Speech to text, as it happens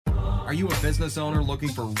Are you a business owner looking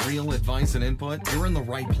for real advice and input? You're in the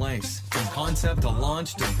right place. From concept to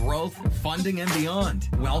launch to growth, funding, and beyond.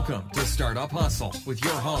 Welcome to Startup Hustle with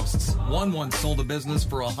your hosts. One once sold a business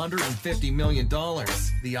for $150 million.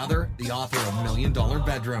 The other, the author of $1 Million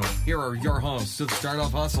Bedroom. Here are your hosts of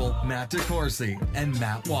Startup Hustle, Matt DeCoursey and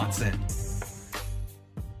Matt Watson.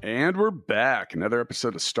 And we're back. Another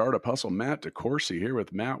episode of Startup Hustle. Matt DeCoursey here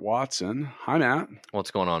with Matt Watson. Hi, Matt.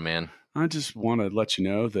 What's going on, man? I just want to let you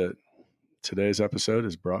know that today's episode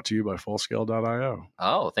is brought to you by Fullscale.io.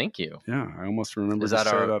 Oh, thank you. Yeah, I almost remembered Is to that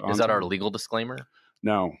say our that. is that our legal disclaimer?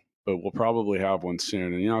 No, but we'll probably have one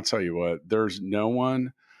soon. And I'll tell you what, there's no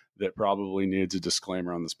one that probably needs a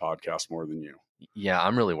disclaimer on this podcast more than you. Yeah,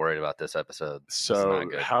 I'm really worried about this episode. So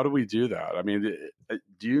how do we do that? I mean,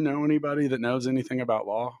 do you know anybody that knows anything about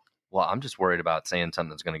law? Well, I'm just worried about saying something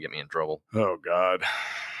that's going to get me in trouble. Oh, God.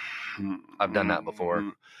 I've done that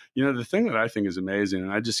before. You know, the thing that I think is amazing,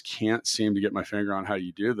 and I just can't seem to get my finger on how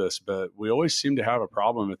you do this, but we always seem to have a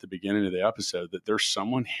problem at the beginning of the episode that there's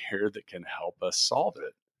someone here that can help us solve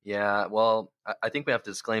it. Yeah, well, I think we have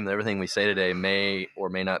to disclaim that everything we say today may or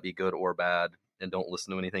may not be good or bad, and don't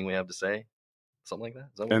listen to anything we have to say. Something like that.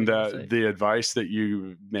 Is that what and that the advice that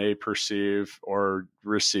you may perceive or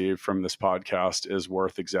receive from this podcast is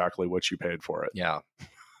worth exactly what you paid for it. Yeah.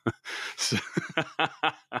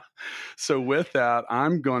 So with that,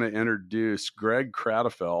 I'm going to introduce Greg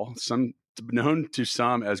Cradafel, known to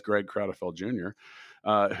some as Greg Cradafel Jr.,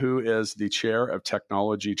 who is the chair of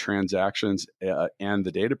technology transactions and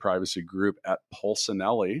the data privacy group at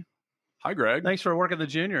Polsinelli. Hi, Greg. Thanks for working the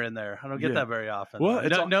junior in there. I don't get that very often. Well,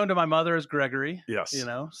 it's known to my mother as Gregory. Yes. You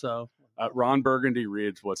know, so. Ron Burgundy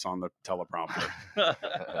reads what's on the teleprompter.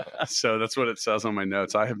 So that's what it says on my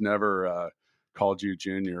notes. I have never called you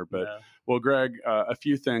junior, but well, Greg, a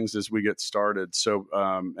few things as we get started. So,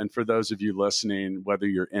 and for those of you listening, whether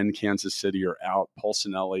you're in Kansas City or out,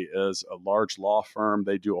 Polsinelli is a large law firm.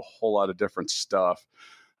 They do a whole lot of different stuff.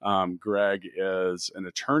 Greg is an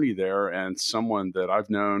attorney there and someone that I've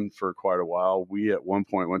known for quite a while. We at one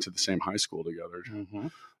point went to the same high school together,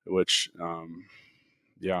 which,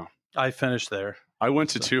 I finished there. I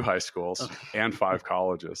went to 2 high schools and 5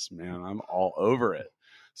 colleges. Man, I'm all over it.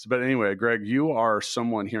 So, but anyway, Greg, you are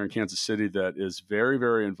someone here in Kansas City that is very,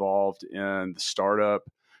 very involved in the startup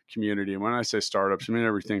community. And when I say startups, I mean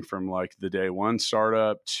everything from like the day one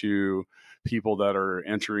startup to people that are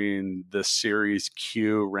entering the Series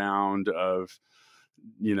Q round of,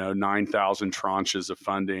 9,000 tranches of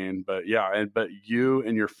funding. But but you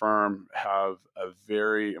and your firm have a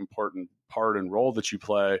very important part and role that you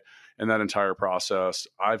play in that entire process.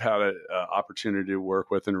 I've had an opportunity to work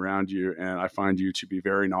with and around you, and I find you to be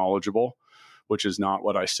very knowledgeable, which is not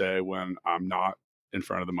what I say when I'm not in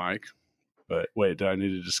front of the mic. But wait, do I need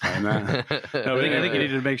to disclaim that? No, I think you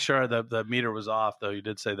needed to make sure the meter was off, though. You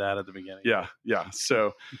did say that at the beginning. Yeah.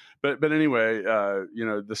 So, but anyway,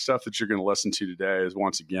 the stuff that you're going to listen to today is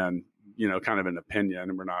once again, kind of an opinion,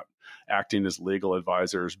 and we're not acting as legal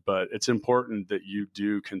advisors, but it's important that you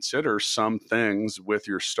do consider some things with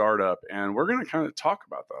your startup, and we're going to kind of talk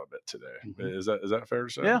about that a bit today. Is that fair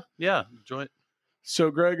to say? Yeah. Enjoy it.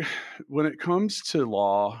 So, Greg, when it comes to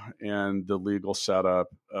law and the legal setup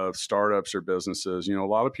of startups or businesses, a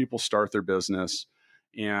lot of people start their business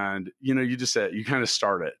and, you just say, you kind of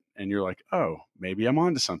start it and you're like, oh, maybe I'm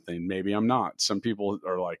onto something. Maybe I'm not. Some people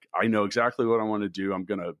are like, I know exactly what I want to do. I'm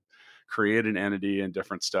going to create an entity and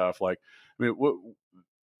different stuff.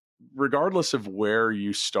 Regardless of where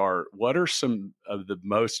you start, what are some of the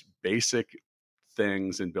most basic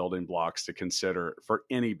things and building blocks to consider for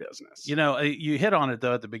any business? You hit on it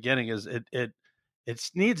though at the beginning. Is it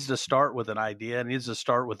needs to start with an idea. It needs to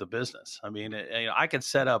start with a business. I mean, I could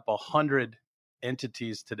set up 100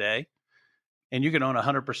 entities today, and you can own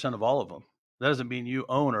 100% of all of them. That doesn't mean you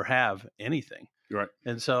own or have anything. Right.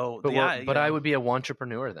 And so, but I would be a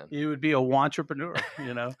wantrepreneur then. You would be a wantrepreneur.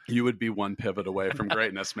 You would be one pivot away from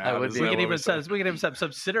greatness, Matt. We can even have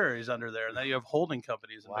subsidiaries under there, and then you have holding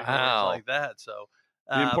companies and things like that. So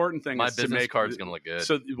the important thing my is business to make card's going to look good.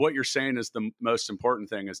 So what you're saying is the most important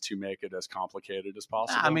thing is to make it as complicated as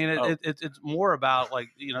possible. I mean, it's more about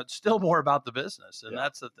it's still more about the business, and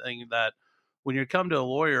that's the thing that when you come to a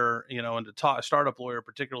lawyer, and to talk, startup lawyer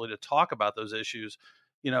particularly, to talk about those issues.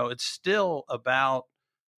 It's still about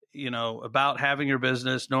having your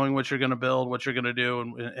business, knowing what you're going to build, what you're going to do,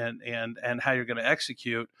 and how you're going to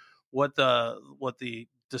execute. What the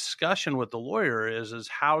discussion with the lawyer is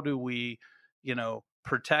how do we,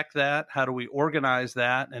 protect that? How do we organize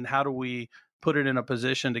that? And how do we put it in a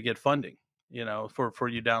position to get funding, for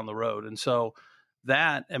you down the road? And so,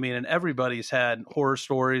 that, I mean, and everybody's had horror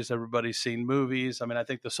stories. Everybody's seen movies. I mean, I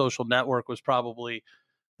think The Social Network was probably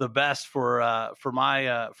the best for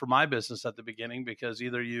my business at the beginning, because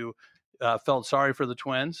either you felt sorry for the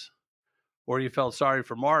twins or you felt sorry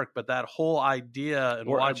for Mark. But that whole idea and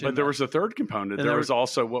watching, but there was a third component. There was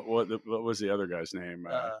also what was the other guy's name?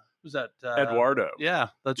 Was that Eduardo? Yeah,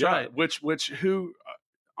 that's right. Who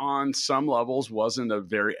on some levels wasn't a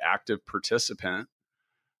very active participant,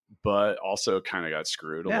 but also kind of got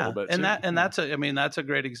screwed a little bit. That's a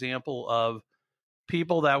great example of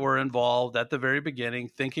people that were involved at the very beginning,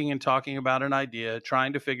 thinking and talking about an idea,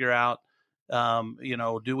 trying to figure out,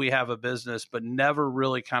 do we have a business, but never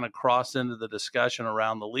really kind of crossed into the discussion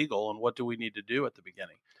around the legal and what do we need to do at the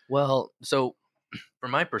beginning. Well, so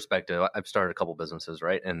from my perspective, I've started a couple businesses,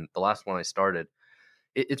 right? And the last one I started,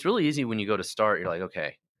 it's really easy when you go to start. You're like,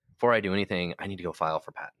 okay, before I do anything, I need to go file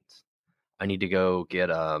for patents. I need to go get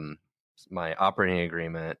my operating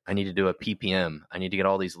agreement. I need to do a PPM. I need to get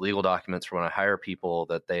all these legal documents for when I hire people,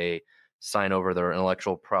 that they sign over their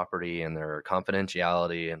intellectual property and their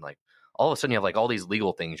confidentiality. And like all of a sudden you have like all these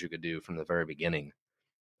legal things you could do from the very beginning.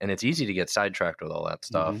 And it's easy to get sidetracked with all that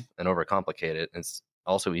stuff and overcomplicate it. It's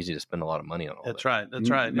also easy to spend a lot of money on all That's right. That's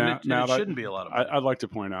right. Matt, it shouldn't be a lot of money. I'd like to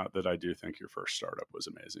point out that I do think your first startup was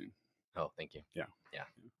amazing. Oh, thank you. Yeah. Yeah.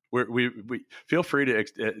 We feel free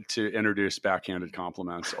to introduce backhanded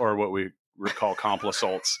compliments, or what we call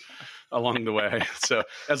complisalts along the way. So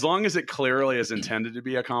as long as it clearly is intended to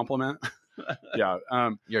be a compliment. Yeah.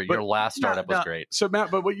 Your last startup was great. So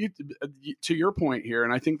Matt, but what to your point here,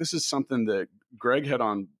 and I think this is something that Greg hit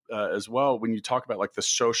on as well, when you talk about like The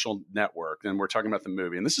Social Network, and we're talking about the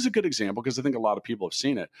movie, and this is a good example because I think a lot of people have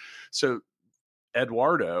seen it. So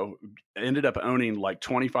Eduardo ended up owning like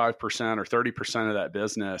 25% or 30% of that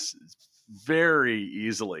business very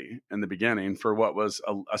easily in the beginning for what was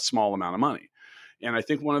a small amount of money. And I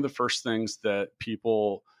think one of the first things that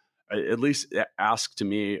people at least ask to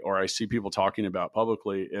me, or I see people talking about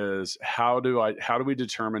publicly, is how do we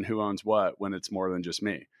determine who owns what when it's more than just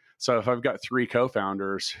me? So if I've got three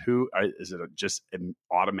co-founders, is it just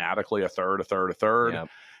automatically a third? Yep.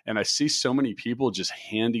 And I see so many people just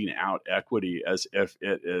handing out equity as if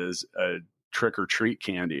it is a trick or treat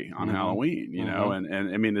candy on Halloween, you know? And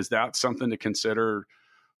I mean, is that something to consider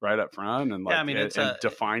right up front? And like, it's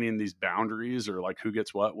defining these boundaries, or like who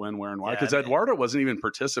gets what, when, where, and why? Because Eduardo wasn't even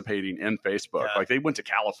participating in Facebook. Like they went to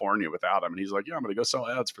California without him, and he's like, yeah, I'm going to go sell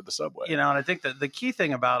ads for the subway. And I think that the key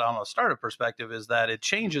thing about on a startup perspective is that it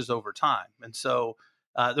changes over time. And so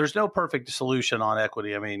there's no perfect solution on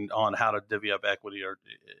equity. I mean, on how to divvy up equity,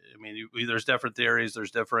 there's different theories,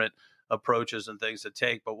 there's different approaches and things to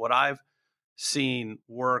take. But what I've seen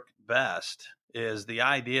work best is the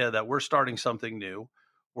idea that we're starting something new.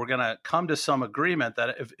 We're going to come to some agreement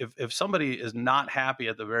that if somebody is not happy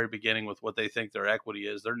at the very beginning with what they think their equity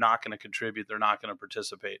is, they're not going to contribute, they're not going to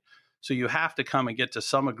participate. So you have to come and get to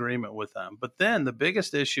some agreement with them. But then the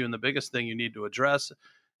biggest issue and the biggest thing you need to address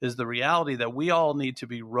is the reality that we all need to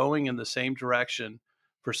be rowing in the same direction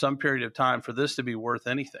for some period of time for this to be worth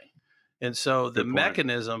anything. And so the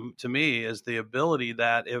mechanism to me is the ability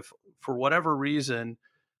that if for whatever reason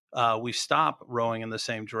we stop rowing in the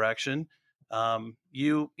same direction, and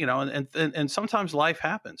sometimes life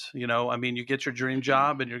happens, you get your dream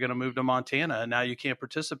job and you're going to move to Montana and now you can't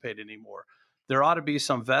participate anymore. There ought to be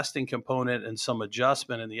some vesting component and some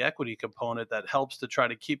adjustment in the equity component that helps to try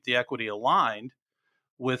to keep the equity aligned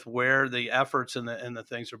with where the efforts and the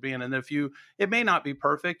things are being. And it may not be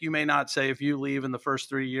perfect. You may not say, if you leave in the first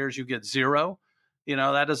 3 years, you get zero.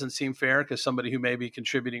 That doesn't seem fair, because somebody who may be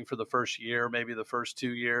contributing for the first year, maybe the first 2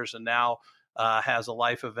 years, and now has a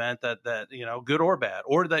life event that good or bad,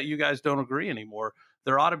 or that you guys don't agree anymore,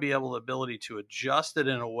 there ought to be the ability to adjust it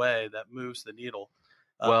in a way that moves the needle.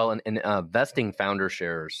 Well, and vesting founder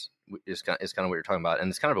shares is kind of what you're talking about,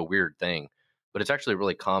 and it's kind of a weird thing, but it's actually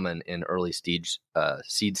really common in early stage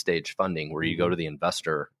seed stage funding, where you go to the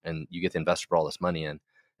investor and you get the investor for all this money in,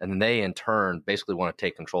 and then they in turn basically want to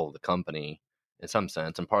take control of the company in some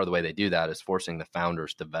sense. And part of the way they do that is forcing the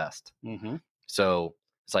founders to vest. So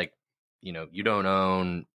it's like, you don't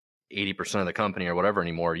own 80% of the company or whatever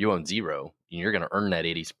anymore. You own zero, and you're going to earn that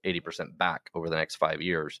 80% back over the next 5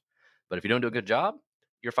 years. But if you don't do a good job,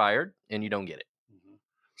 you're fired and you don't get it.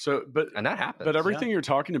 So, and that happens. But everything you're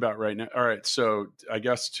talking about right now. All right. So I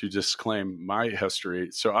guess to disclaim my history.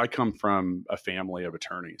 So I come from a family of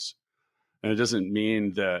attorneys, and it doesn't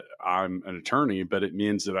mean that I'm an attorney, but it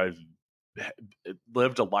means that I've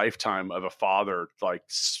lived a lifetime of a father, like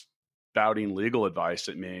spouting legal advice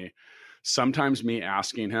at me, sometimes me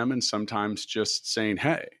asking him and sometimes just saying,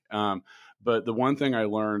 hey, But the one thing I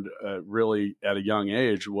learned really at a young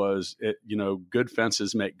age was, good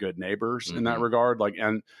fences make good neighbors in that regard. Like,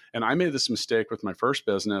 and I made this mistake with my first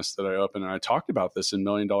business that I opened, and I talked about this in $1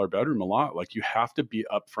 Million Bedroom a lot. Like, you have to be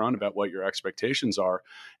upfront about what your expectations are,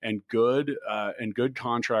 and good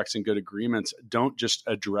contracts and good agreements don't just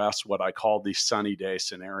address what I call the sunny day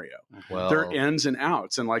scenario. Well, There are ins and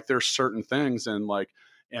outs, and like there's certain things, and like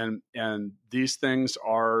and these things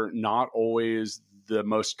are not always the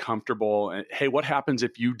most comfortable. And hey, what happens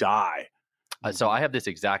if you die? So I have this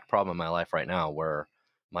exact problem in my life right now where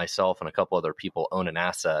myself and a couple other people own an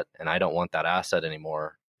asset, and I don't want that asset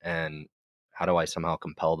anymore. And how do I somehow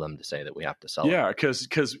compel them to say that we have to sell it? Yeah,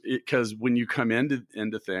 because when you come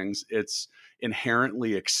into things, it's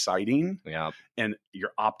inherently exciting. Yeah. And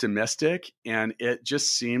you're optimistic, and it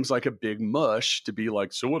just seems like a big mush to be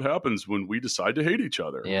like, so what happens when we decide to hate each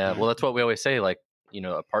other? Yeah. Well, that's what we always say. Like,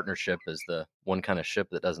 a partnership is the one kind of ship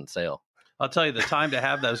that doesn't sail. I'll tell you, the time to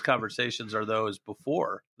have those conversations are those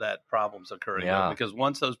before that problems occurring. Yeah. Because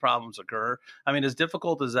once those problems occur, I mean, as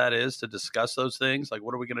difficult as that is to discuss those things, like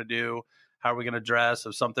what are we going to do? How are we going to dress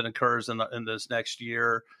if something occurs in this next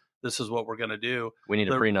year? This is what we're going to do. We need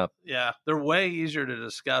a prenup. Yeah, they're way easier to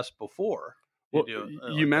discuss before. Well,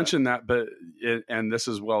 you mentioned that, but and this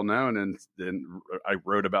is well known, and I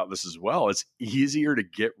wrote about this as well. It's easier to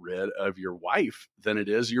get rid of your wife than it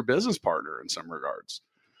is your business partner in some regards.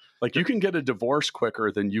 Like, you can get a divorce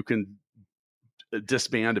quicker than you can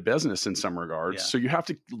disband a business in some regards. Yeah. So you have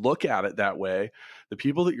to look at it that way. The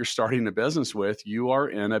people that you're starting a business with, you are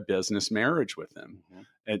in a business marriage with them. Mm-hmm.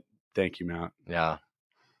 And thank you, Matt. Yeah.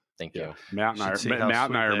 Thank you. Matt and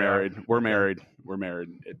I are married. We're married. We're married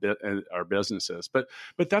in our businesses. But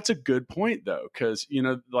that's a good point, though, because,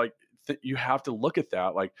 you have to look at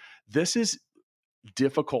that. Like, this is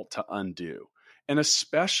difficult to undo, and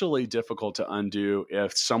especially difficult to undo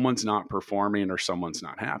if someone's not performing or someone's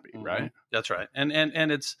not happy. Mm-hmm. Right. That's right. And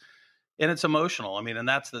it's emotional. I mean, and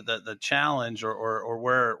that's the challenge or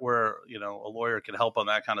where a lawyer can help on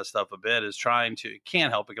that kind of stuff a bit is it can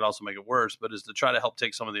help. It can also make it worse, but is to try to help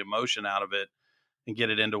take some of the emotion out of it and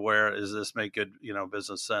get it into where does this make good,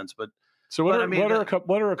 business sense. But so what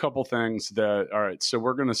are a couple things that, all right, so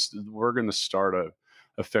we're going to start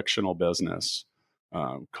a fictional business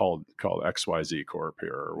called XYZ Corp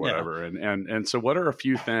here or whatever. Yeah. And so what are a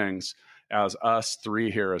few things as us three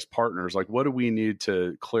here as partners, like what do we need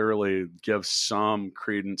to clearly give some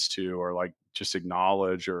credence to, or like just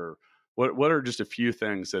acknowledge, or what are just a few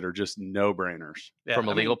things that are just no brainers from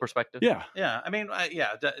a legal perspective? Yeah. Yeah. I mean,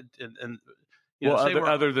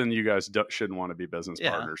 other than you guys shouldn't want to be business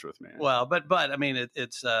partners with me. Well, but I mean,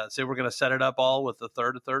 it's say we're going to set it up all with a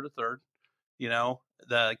third.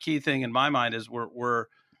 The key thing in my mind is we're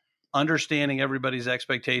understanding everybody's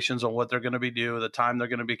expectations on what they're going to be doing, the time they're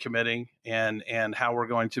going to be committing, and how we're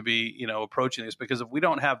going to be, approaching this. Because if we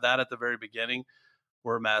don't have that at the very beginning,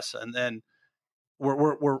 we're a mess, and then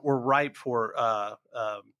we're ripe for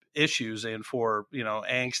issues and for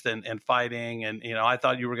angst and fighting. And I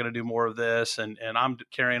thought you were going to do more of this, and I'm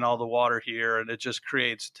carrying all the water here, and it just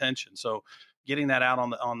creates tension. So getting that out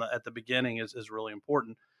at the beginning is really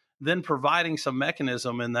important. Then providing some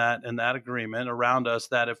mechanism in that agreement around us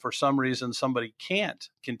that if for some reason somebody can't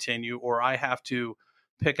continue, or I have to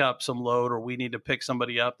pick up some load, or we need to pick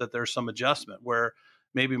somebody up, that there's some adjustment where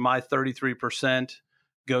maybe my 33%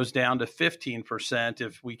 goes down to 15%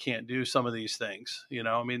 if we can't do some of these things.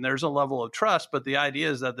 I mean, there's a level of trust, but the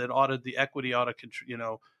idea is that the equity ought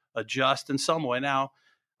to, adjust in some way. Now,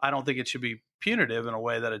 I don't think it should be punitive in a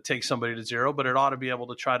way that it takes somebody to zero, but it ought to be able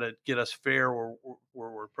to try to get us fair where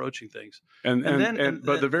we're approaching things.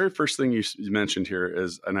 But the very first thing you mentioned here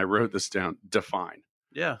is, and I wrote this down, define.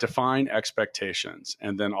 Yeah. Define expectations,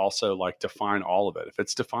 and then also define all of it. If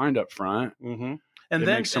it's defined up front, mm-hmm. It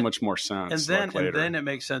makes so much more sense. And then it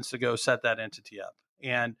makes sense to go set that entity up.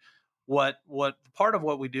 And what part of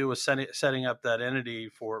what we do with setting up that entity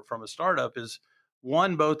from a startup is,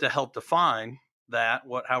 one, both to help define that,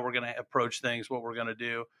 how we're going to approach things, what we're going to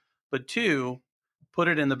do, but two, put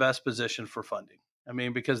it in the best position for funding. I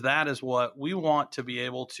mean, because that is what we want to be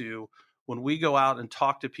able to, when we go out and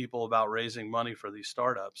talk to people about raising money for these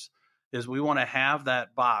startups, is we want to have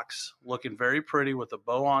that box looking very pretty with a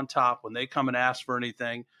bow on top when they come and ask for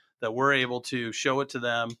anything, that we're able to show it to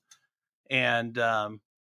them, and and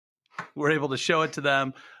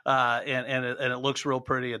it looks real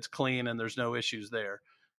pretty, it's clean, and there's no issues there.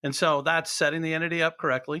 And so that's setting the entity up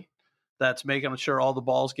correctly. That's making sure all the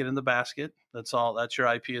balls get in the basket. That's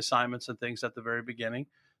your IP assignments and things at the very beginning.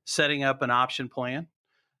 Setting up an option plan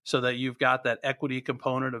so that you've got that equity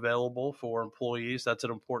component available for employees. That's an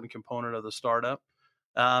important component of the startup.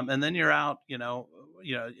 And then you're out,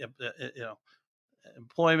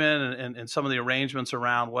 employment and some of the arrangements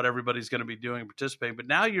around what everybody's going to be doing and participating. But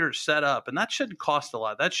now you're set up, and that shouldn't cost a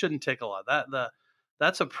lot. That shouldn't take a lot.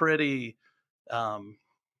 That's a pretty, I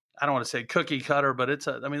don't want to say cookie cutter, but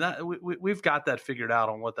we've got that figured out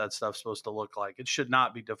on what that stuff's supposed to look like. It should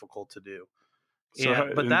not be difficult to do.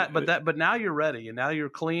 But now you're ready, and now you're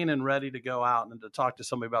clean and ready to go out and to talk to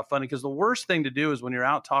somebody about funding. Because the worst thing to do is when you're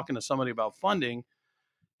out talking to somebody about funding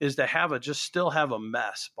is to still have a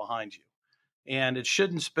mess behind you. And it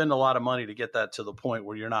shouldn't spend a lot of money to get that to the point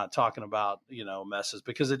where you're not talking about, messes,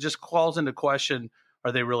 because it just calls into question,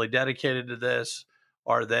 are they really dedicated to this?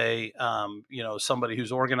 Are they, somebody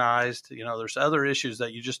who's organized? There's other issues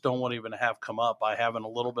that you just don't want to even have come up by having a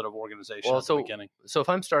little bit of organization at the beginning. So if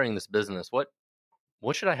I'm starting this business, what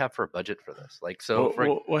should I have for a budget for this?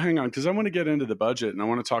 Well, hang on, because I want to get into the budget and I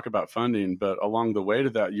want to talk about funding, but along the way to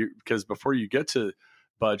that, because before you get to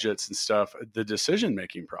budgets and stuff, the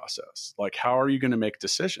decision-making process, like how are you going to make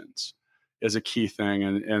decisions, is a key thing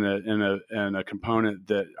and a component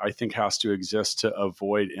that I think has to exist to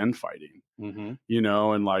avoid infighting. Mm-hmm.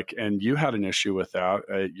 And you had an issue with that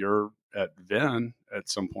at Venn at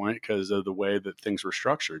some point because of the way that things were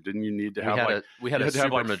structured. Didn't you need to have we had a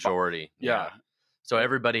super majority? Yeah. So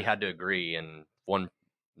everybody had to agree, and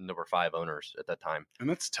there were 5 owners at that time. And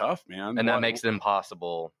that's tough, man. And that makes it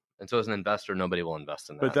impossible. And so as an investor, nobody will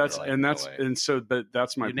invest in that. But that's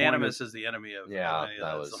my unanimous point. Is the enemy of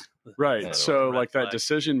that was right. So like that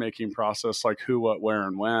decision making process, like who, what, where,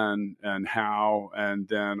 and when, and how, and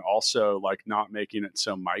then also like not making it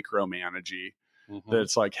so micromanagey that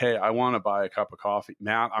it's like, hey, I want to buy a cup of coffee,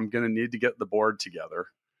 Matt. I'm going to need to get the board together.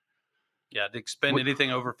 Yeah, to spend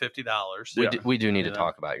anything over $50. We do need to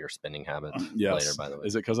talk about your spending habits later, by the way.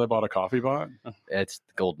 Is it because I bought a coffee bot? It's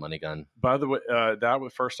the gold money gun. By the way,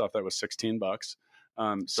 first off, that was $16.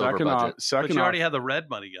 Second off, but you already had the red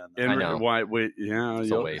money gun. I know.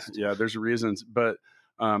 It's a waste. Yeah, there's reasons. But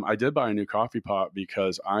I did buy a new coffee pot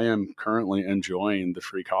because I am currently enjoying the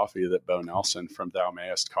free coffee that Bo Nelson from Thou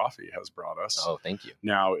Mayest Coffee has brought us. Oh, thank you.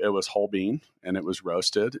 Now, it was whole bean and it was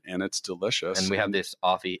roasted and it's delicious. And we have this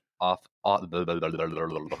awesome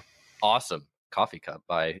coffee cup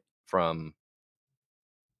from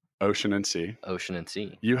Ocean and Sea. Ocean and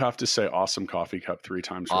Sea. You have to say awesome coffee cup 3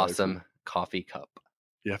 times. Awesome coffee cup.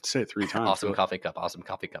 You have to say it 3 times. Awesome coffee cup. Awesome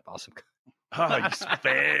coffee cup. Awesome. Oh, you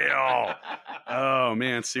fail. Oh,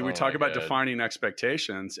 man. See, we talk about defining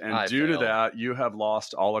expectations. And due to that, you have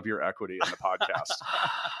lost all of your equity in the podcast.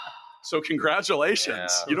 So congratulations.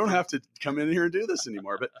 Yeah. You don't have to come in here and do this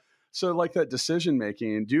anymore. But so like that decision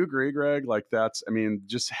making, do you agree, Greg? Like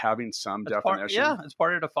just having some definition. It's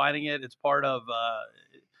part of defining it. It's part of,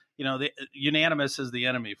 the unanimous is the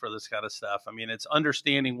enemy for this kind of stuff. I mean, it's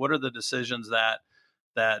understanding what are the decisions that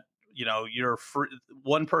you're free,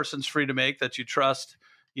 one person's free to make, that you trust,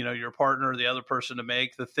 your partner or the other person to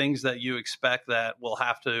make, the things that you expect that we'll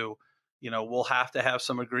have to have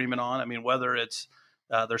some agreement on. I mean, whether it's,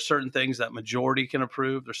 there's certain things that majority can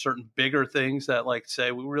approve. There's certain bigger things that, like,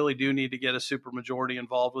 say, we really do need to get a super majority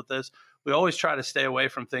involved with this. We always try to stay away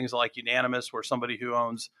from things like unanimous, where somebody who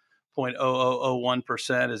owns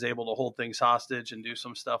 0.0001% is able to hold things hostage and do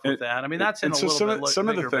some stuff with that. I mean, that's in a little bit. Some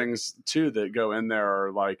of the things too that go in there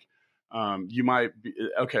are like, you might be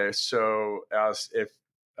okay. So as if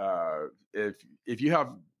you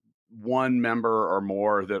have one member or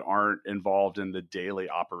more that aren't involved in the daily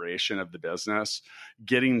operation of the business,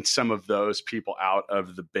 getting some of those people out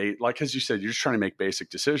of the bait, like, as you said, you're just trying to make basic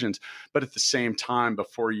decisions, but at the same time,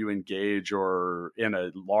 before you engage or in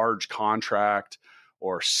a large contract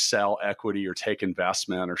or sell equity or take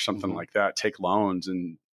investment or something like that, take loans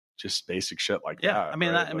and just basic shit like that. Yeah, I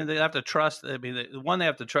mean, they have to trust. I mean, they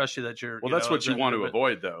have to trust you that you're. Well, that's what you want to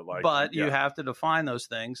avoid, though. But you have to define those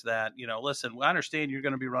things that, listen, I understand you're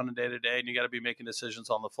going to be running day to day and you got to be making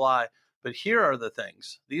decisions on the fly. But here are the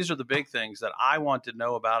things. These are the big things that I want to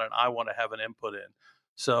know about and I want to have an input in.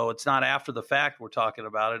 So it's not after the fact we're talking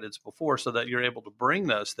about it. It's before, so that you're able to bring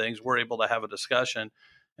those things. We're able to have a discussion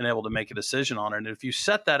and able to make a decision on it. And if you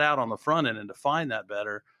set that out on the front end and define that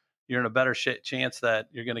better, you're in a better chance that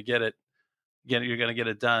you're going to get it. You're going to get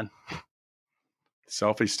it done.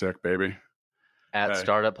 Selfie stick, baby. At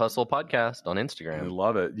Startup Hustle Podcast on Instagram. I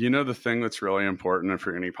love it. The thing that's really important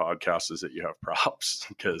for any podcast is that you have props,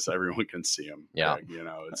 because everyone can see them. Yeah.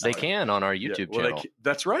 They can on our YouTube channel.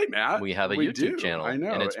 That's right, Matt. We have a YouTube channel. I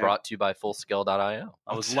know. And it's brought to you by Fullscale.io.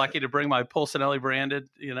 I was lucky to bring my Pulcinelli branded,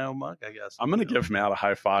 mug, I guess. I'm going to give Matt a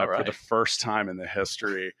high five for the first time in the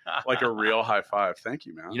history, like a real high five. Thank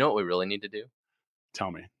you, Matt. You know what we really need to do?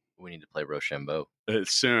 Tell me. We need to play Rochambeau.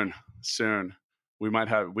 Soon.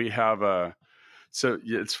 we have a, so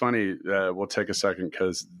it's funny. We'll take a second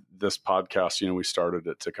because this podcast, we started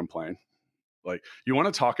it to complain. Like, you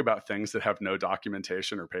want to talk about things that have no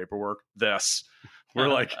documentation or paperwork? We're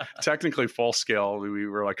like, technically Full Scale. We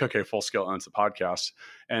were like, okay, Full Scale owns the podcast.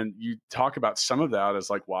 And you talk about some of that as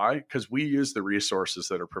like, why? Because we use the resources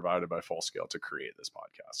that are provided by Full Scale to create this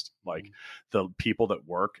podcast. Like, the people that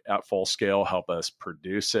work at Full Scale help us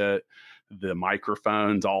produce it. The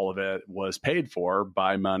microphones, all of it was paid for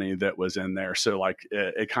by money that was in there. So like,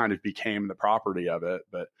 it kind of became the property of it.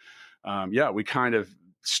 But we kind of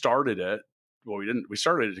started it. Well, we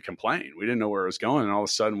started it to complain. We didn't know where it was going. And all of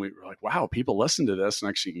a sudden we were like, wow, people listen to this. And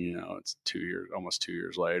actually, it's almost 2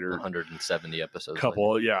 years later. 170 episodes.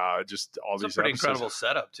 Just all it's these a pretty episodes. incredible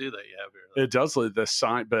setup too that you have here. It does the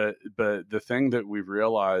sign, but the thing that we've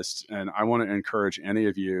realized, and I want to encourage any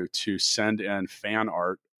of you to send in fan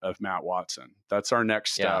art of Matt Watson. That's our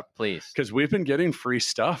next step. Yeah, please. Because we've been getting free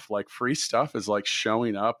stuff. Like, free stuff is like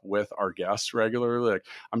showing up with our guests regularly. Like,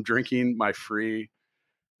 I'm drinking my free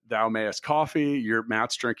Thou Mayest coffee.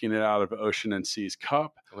 Matt's drinking it out of Ocean and Seas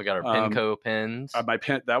cup. We got our Penco pens. My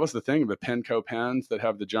pen. That was the thing. The Penco pens that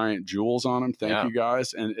have the giant jewels on them. Thank you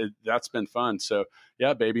guys, and that's been fun. So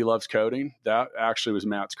yeah, baby loves coding. That actually was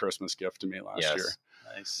Matt's Christmas gift to me last year.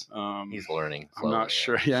 Nice. He's learning. I'm not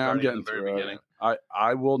sure. Yeah, I'm getting through it.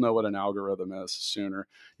 I will know what an algorithm is sooner.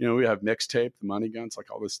 We have Mixtape, the Money Guns,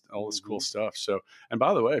 like all this cool stuff. So, and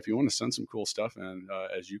by the way, if you want to send some cool stuff in,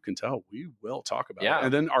 as you can tell, we will talk about it.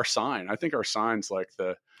 And then our sign. I think our sign's like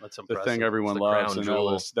the thing everyone loves, and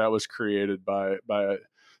that was created by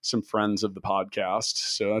some friends of the podcast.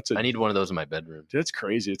 So I need one of those in my bedroom. It's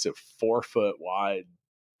crazy. It's a 4 foot wide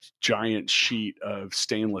giant sheet of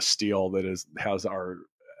stainless steel that has our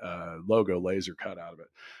logo laser cut out of it.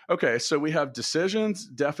 Okay, so we have decisions,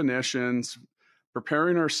 definitions,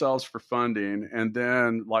 preparing ourselves for funding, and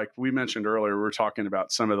then, like we mentioned earlier, we're talking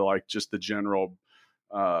about some of the just the general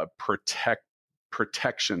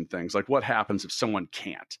protection things, like what happens if someone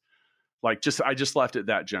can't. I just left it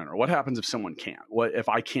that general. What happens if someone can't? What if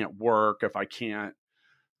I can't work? If I can't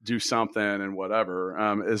do something and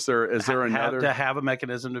whatever. Is there another to have a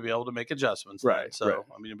mechanism to be able to make adjustments? Right. So, right.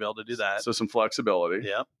 I mean, to be able to do that. So some flexibility.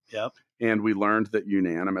 Yep. And we learned that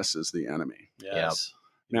unanimous is the enemy. Yes.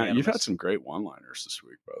 Now, you've had some great one-liners this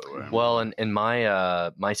week, by the way. Well, in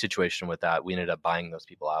my situation with that, we ended up buying those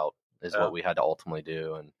people out is what we had to ultimately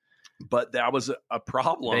do. But that was a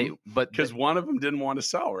problem because one of them didn't want to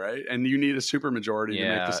sell, right? And you need a supermajority to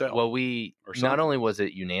make the sale. Well, not only was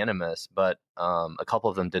it unanimous, but a couple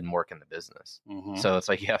of them didn't work in the business. Mm-hmm. So it's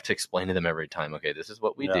like you have to explain to them every time, okay, this is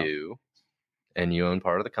what we do, and you own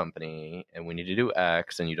part of the company, and we need to do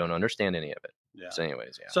X, and you don't understand any of it. Yeah. So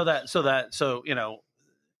anyways, So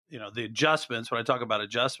the adjustments, when I talk about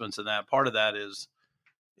adjustments, and that part of that is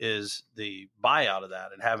the buyout of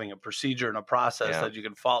that and having a procedure and a process that you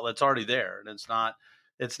can follow that's already there, and it's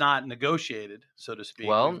not negotiated, so to speak.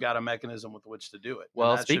 We've got a mechanism with which to do it.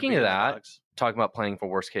 Well, speaking of that, talking about planning for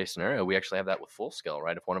worst case scenario, we actually have that with Full Scale,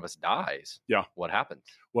 right? If one of us dies, what happens?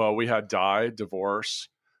 Well, we had divorce,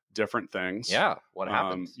 different things. Yeah, what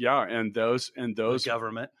happens? And those the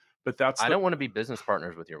government. But I don't want to be business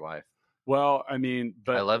partners with your wife. Well, I mean,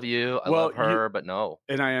 but I love you. I love her, but no.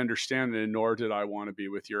 And I understand it, nor did I want to be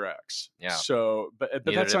with your ex. Yeah. So, but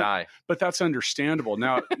that's but that's understandable.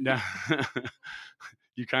 Now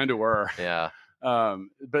you kind of were. Yeah.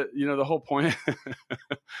 But the whole point,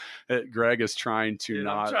 Greg is trying to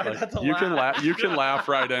you can laugh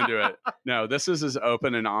right into it. No, this is as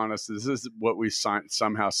open and honest. This is what we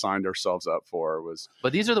somehow signed ourselves up for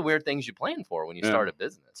But these are the weird things you plan for when you start a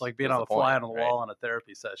business. It's like being on the fly on the wall on a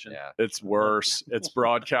therapy session. Yeah. It's worse. It's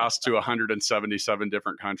broadcast to 177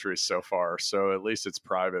 different countries so far. So at least it's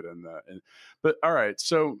private but all right.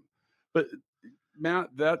 But Matt,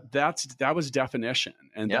 that was definition,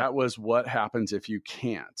 and that was what happens if you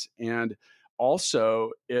can't. And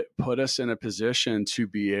also, it put us in a position to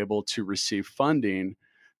be able to receive funding,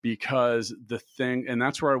 because and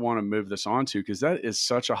that's where I want to move this on to, because that is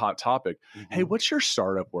such a hot topic. Mm-hmm. Hey, what's your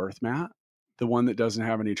startup worth, Matt? The one that doesn't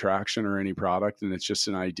have any traction or any product, and it's just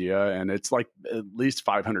an idea, and it's like at least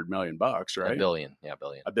 $500 million, right? $1 billion. Yeah,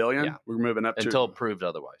 billion. $1 billion? Yeah. We're moving up until proved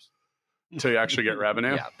otherwise. Until you actually get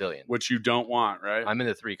revenue? Yeah, billion. Which you don't want, right? I'm in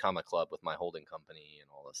the 3 comma club with my holding company and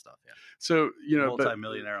all this stuff. Yeah. So,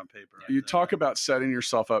 multi-millionaire on paper. Right you talk about setting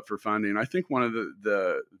yourself up for funding. I think one of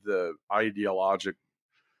the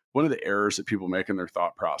one of the errors that people make in their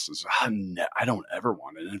thought process, I don't ever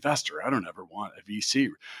want an investor. I don't ever want a VC.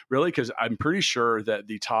 Really? Because I'm pretty sure that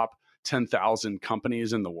the top 10,000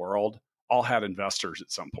 companies in the world all had investors at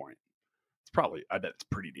some point. probably, I bet it's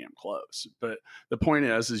pretty damn close. But the point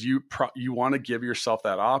is you want to give yourself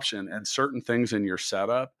that option, and certain things in your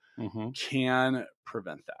setup can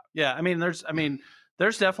prevent that. Yeah.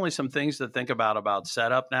 There's definitely some things to think about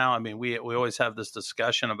setup now. I mean, we always have this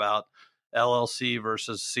discussion about LLC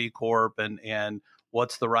versus C Corp and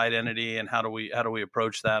what's the right entity and how do we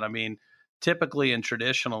approach that? I mean, typically and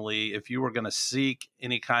traditionally, if you were going to seek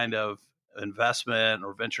any kind of investment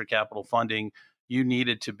or venture capital funding, you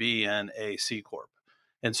needed to be in a C Corp.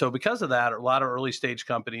 And so because of that, a lot of early stage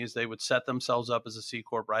companies, they would set themselves up as a C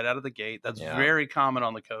Corp right out of the gate. That's very common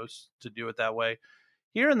on the coast to do it that way.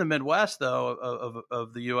 Here in the Midwest, though,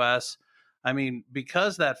 of the U.S., I mean,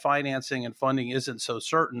 because that financing and funding isn't so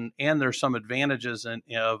certain, and there's some advantages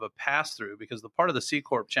of a pass-through, because the part of the C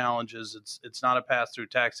Corp challenge is it's not a pass-through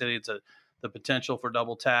tax entity. It's the potential for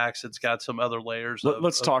double tax. It's got some other layers.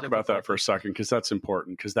 Let's talk about that for a second, because that's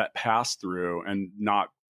important, because that pass-through and not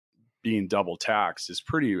being double taxed is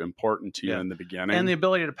pretty important to you in the beginning. And the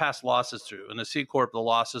ability to pass losses through. In the C Corp, the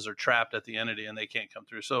losses are trapped at the entity and they can't come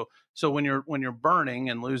through. So when you're burning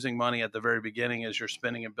and losing money at the very beginning as you're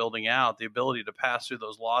spending and building out, the ability to pass through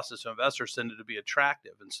those losses to investors tended to be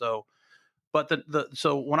attractive. And so, but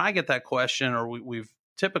so when I get that question, or we've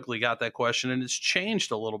typically got that question, and it's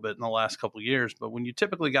changed a little bit in the last couple of years, but when you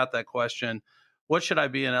typically got that question, what should I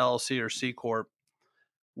be, an LLC or C Corp?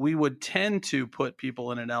 We would tend to put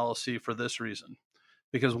people in an LLC for this reason,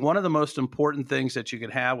 because one of the most important things that you can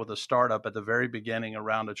have with a startup at the very beginning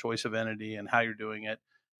around a choice of entity and how you're doing it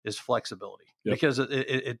is flexibility. Yep. Because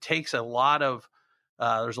it takes a lot of,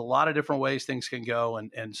 there's a lot of different ways things can go.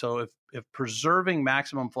 And so if preserving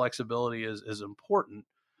maximum flexibility is important,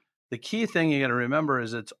 the key thing you got to remember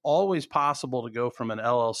is it's always possible to go from an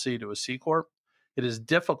LLC to a C Corp. It is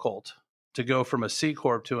difficult to go from a C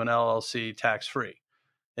Corp to an LLC tax-free.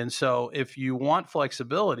 And so if you want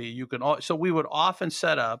flexibility, you can. So we would often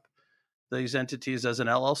set up these entities as an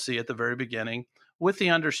LLC at the very beginning, with the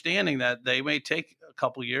understanding that they may take a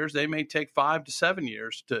couple years, they may take 5 to 7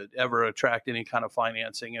 years to ever attract any kind of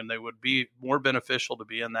financing, and they would be more beneficial to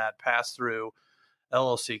be in that pass-through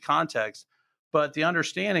LLC context. But the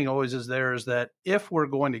understanding always is that if we're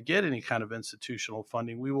going to get any kind of institutional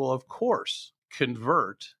funding, we will, of course,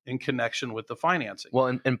 convert in connection with the financing.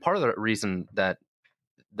 Well, and part of the reason that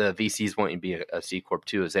the VCs want you to be a C Corp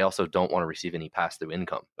too is they also don't want to receive any pass-through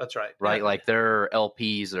income. That's right. Right? Yeah. Like their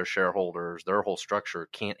LPs, their shareholders, their whole structure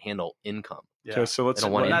can't handle income. Yeah. Okay, so that's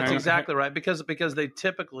exactly right. Because they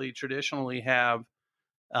typically traditionally have,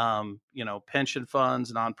 pension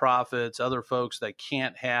funds, nonprofits, other folks that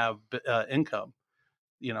can't have income,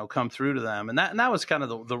 come through to them. And that was kind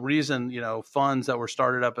of the reason, funds that were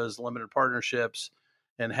started up as limited partnerships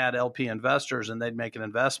and had LP investors and they'd make an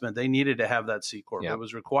investment, they needed to have that C Corp. Yeah. It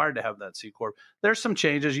was required to have that C Corp. There's some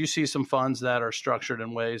changes. You see some funds that are structured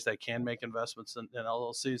in ways that can make investments in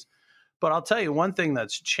LLCs. But I'll tell you, one thing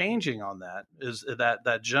that's changing on that is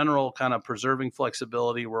that general kind of preserving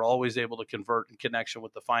flexibility, we're always able to convert in connection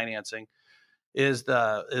with the financing, is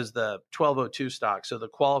the 1202 stock. So the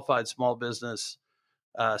qualified small business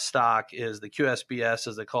stock is the QSBS,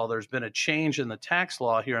 as they call it. There's been a change in the tax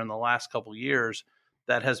law here in the last couple of years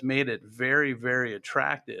that has made it very, very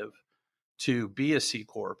attractive to be a C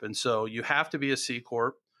Corp. And so you have to be a C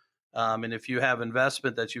Corp. And if you have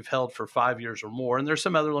investment that you've held for 5 years or more, and there's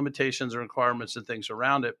some other limitations or requirements and things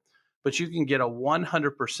around it, but you can get a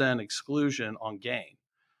 100% exclusion on gain.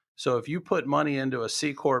 So if you put money into a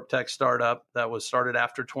C Corp tech startup that was started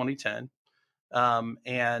after 2010,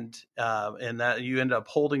 and that you end up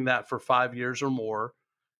holding that for 5 years or more,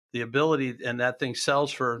 the ability, and that thing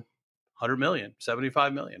sells for 100 million,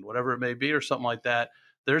 75 million, whatever it may be, or something like that,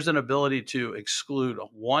 there's an ability to exclude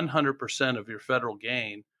 100% of your federal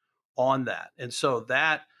gain on that. And so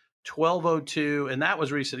that 1202, and that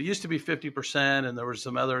was recent. It used to be 50%, and there were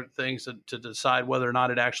some other things to decide whether or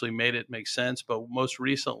not it actually made it make sense. But most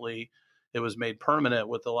recently, it was made permanent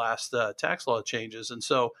with the last tax law changes. And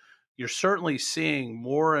so you're certainly seeing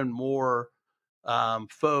more and more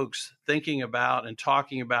folks thinking about and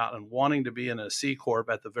talking about and wanting to be in a C Corp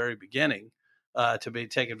at the very beginning to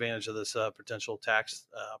take advantage of this potential tax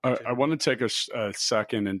opportunity. I want to take a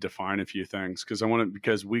second and define a few things because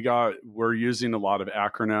we're using a lot of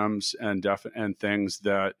acronyms and things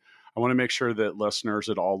that I want to make sure that listeners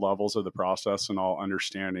at all levels of the process and all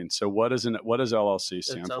understanding. So what does LLC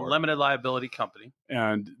stand for? It's a limited liability company.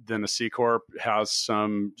 And then a C Corp has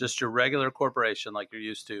some... Just your regular corporation like you're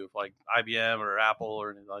used to, like IBM or Apple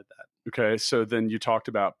or anything like that. Okay. So then you talked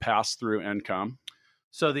about pass-through income.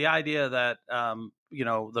 So the idea that,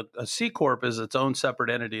 a C Corp is its own separate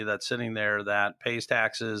entity that's sitting there that pays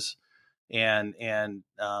taxes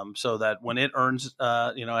so that when it earns,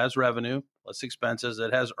 as revenue less expenses,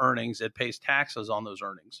 it has earnings, it pays taxes on those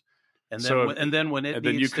earnings. And then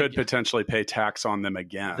you could potentially pay tax on them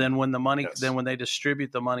again. Then when they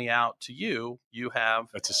distribute the money out to you, you have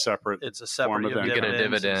it's a separate form of you get a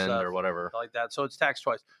dividend or whatever like that. So it's taxed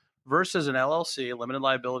twice. Versus an LLC, a limited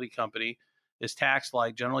liability company, is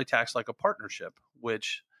generally taxed like a partnership,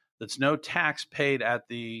 which that's no tax paid at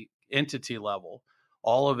the entity level.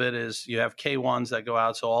 All of it is, you have K-1s that go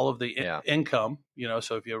out, so all of the income,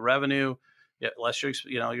 so if you have revenue, less your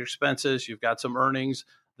expenses, you've got some earnings.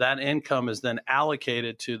 That income is then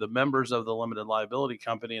allocated to the members of the limited liability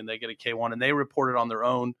company, and they get a K-1, and they report it on their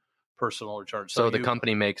own personal return. So the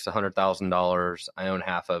company makes $100,000. I own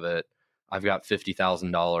half of it. I've got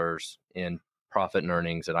 $50,000 in profit and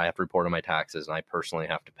earnings that I have to report on my taxes, and I personally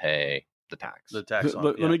have to pay the tax.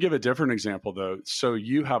 Let me give a different example, though. So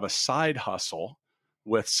you have a side hustle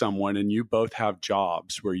with someone, and you both have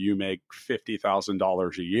jobs where you make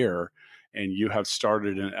 $50,000 a year, and you have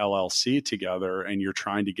started an LLC together, and you're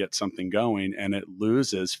trying to get something going, and it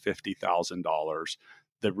loses $50,000.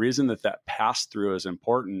 The reason that pass through is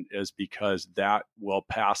important is because that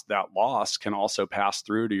loss can also pass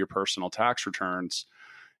through to your personal tax returns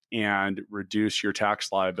and reduce your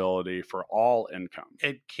tax liability for all income.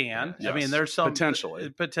 It can. Yes. I mean, there's some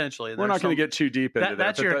potentially. We're not going to get too deep into that.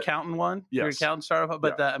 That's your accountant one. Yes. Your accountant startup.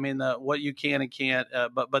 But what you can and can't.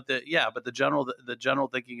 But the general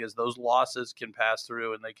thinking is those losses can pass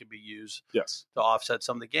through and they can be used to offset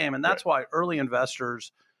some of the gain. And that's why early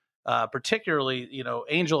investors, particularly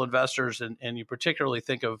angel investors, and you particularly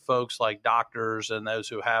think of folks like doctors and those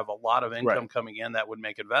who have a lot of income coming in that would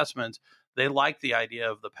make investments. They like the idea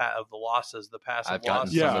of the losses, the passive I've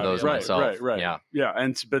gotten losses. some of those myself. Right. Yeah.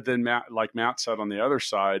 But then Matt said on the other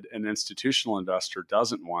side, an institutional investor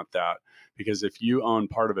doesn't want that, because if you own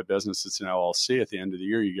part of a business that's an LLC, at the end of the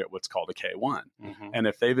year, you get what's called a K-1. Mm-hmm. And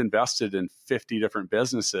if they've invested in 50 different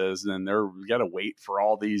businesses, then you got to wait for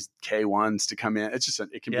all these K-1s to come in. It's just,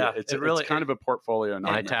 it's kind of a portfolio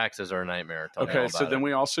nightmare. My taxes are a nightmare. Okay. So then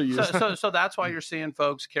we also use. So that's why you're seeing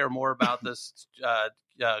folks care more about this,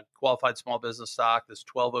 qualified small business stock, this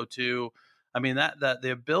 1202. I mean, that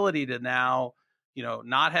the ability to now,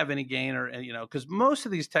 not have any gain because most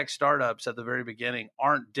of these tech startups at the very beginning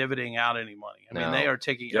aren't dividending out any money. I mean, they are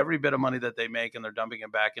taking every bit of money that they make and they're dumping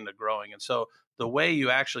it back into growing. And so the way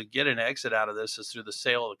you actually get an exit out of this is through the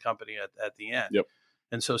sale of the company at the end. Yep.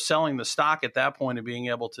 And so selling the stock at that point and being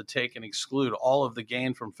able to take and exclude all of the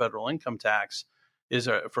gain from federal income tax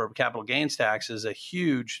for capital gains tax is a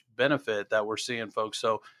huge benefit that we're seeing, folks.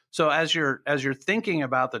 So as you're thinking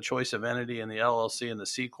about the choice of entity and the LLC and the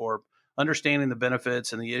C Corp, understanding the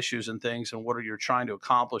benefits and the issues and things and what you're trying to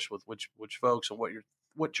accomplish with which folks and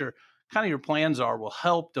what your kind of your plans are will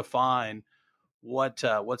help define what's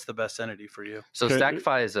the best entity for you. So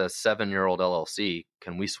Stackify is a 7-year-old LLC.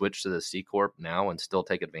 Can we switch to the C Corp now and still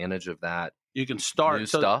take advantage of that? You can start new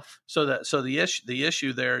stuff. So the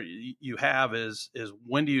issue there you have is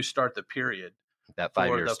when do you start the period? That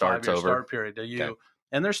 5-year starts over. Start period. Do you? Okay.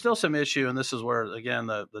 And there's still some issue, and this is where again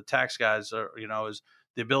the tax guys are. Is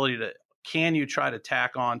the ability to, can you try to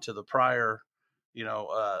tack on to the prior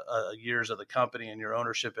years of the company and your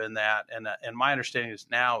ownership in that? And my understanding is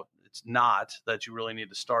now it's not that you really need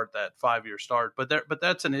to start that 5-year start, but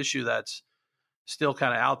that's an issue that's still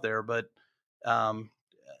kind of out there. But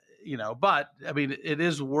but I mean, it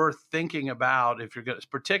is worth thinking about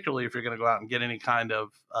particularly if you're going to go out and get any kind of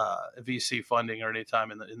VC funding or any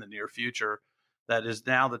time in the near future. That is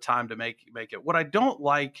now the time to make it. What I don't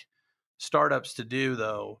like startups to do,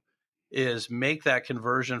 though, is make that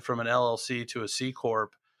conversion from an LLC to a C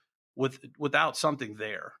Corp without something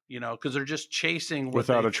there, because they're just chasing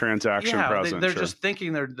without a transaction present. They're just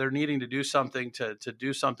thinking they're needing to do something to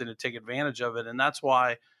do something to take advantage of it, and that's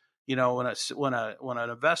why, when an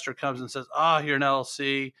investor comes and says, you're an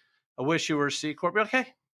LLC, I wish you were a C Corp. You're like, hey,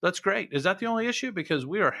 that's great. Is that the only issue? Because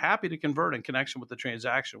we are happy to convert in connection with the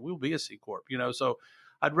transaction. We'll be a C Corp, So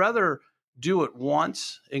I'd rather do it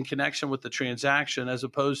once in connection with the transaction as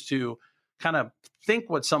opposed to kind of think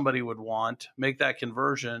what somebody would want, make that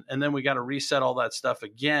conversion, and then we got to reset all that stuff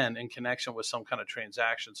again in connection with some kind of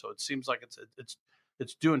transaction. So it seems like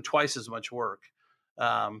it's doing twice as much work,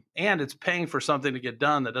 and it's paying for something to get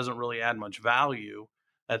done that doesn't really add much value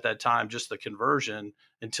at that time, just the conversion,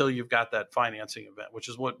 until you've got that financing event, which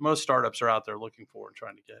is what most startups are out there looking for and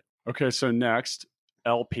trying to get. Okay, so next,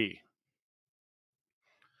 LP.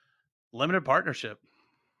 Limited partnership.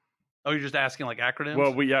 Oh, you're just asking like acronyms?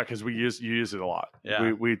 Well, because you use it a lot.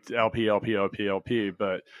 Yeah. We LP,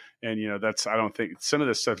 but that's, I don't think some of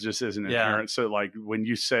this stuff just isn't inherent. So like when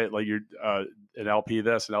you say like you're an LP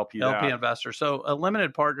this, an LP that. LP investor. So a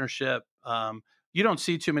limited partnership, you don't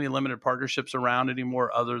see too many limited partnerships around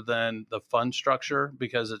anymore other than the fund structure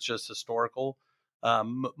because it's just historical.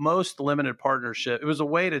 Most limited partnership, it was a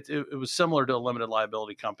way it was similar to a limited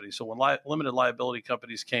liability company. So when limited liability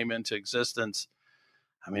companies came into existence,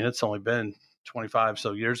 I mean, it's only been 25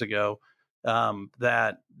 so years ago,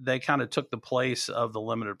 that they kind of took the place of the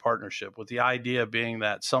limited partnership, with the idea being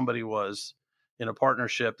that somebody was in a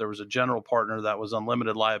partnership. There was a general partner that was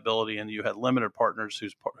unlimited liability, and you had limited partners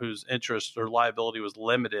whose interest or liability was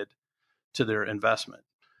limited to their investment.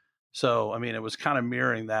 So, I mean, it was kind of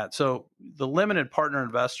mirroring that. So the limited partner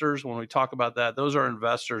investors, when we talk about that, those are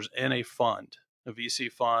investors in a fund, a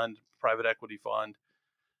VC fund, private equity fund.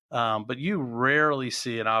 But you rarely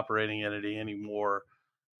see an operating entity anymore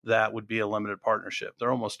that would be a limited partnership.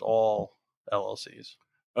 They're almost all LLCs.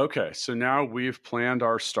 Okay, so now we've planned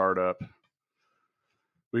our startup.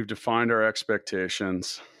 We've defined our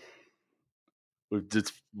expectations.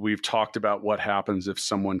 We've talked about what happens if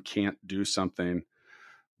someone can't do something.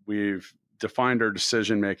 We've defined our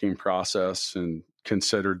decision-making process and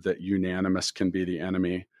considered that unanimous can be the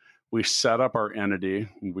enemy. We set up our entity,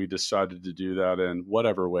 and we decided to do that in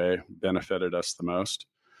whatever way benefited us the most.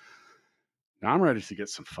 Now I'm ready to get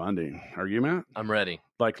some funding. Are you, Matt? I'm ready.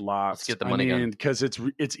 Like lots. Let's get the money because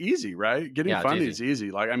it's easy, right? Getting funding is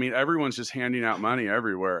easy. Like, I mean, everyone's just handing out money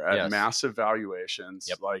everywhere at massive valuations.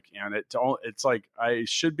 Yep. Like, and it's like I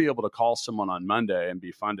should be able to call someone on Monday and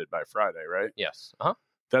be funded by Friday, right? Yes. Uh-huh.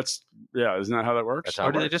 Isn't that how that works? Or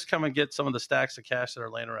do they just come and get some of the stacks of cash that are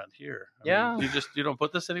laying around here? I mean, you don't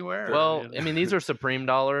put this anywhere? Well, I mean, these are Supreme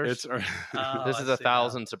dollars. This is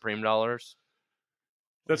 1,000 Supreme dollars.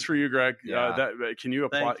 That's for you, Greg. Yeah. Can you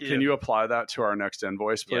apply? Can you apply that to our next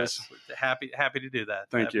invoice, please? Yes, happy to do that.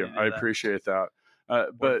 Thank you. I appreciate that.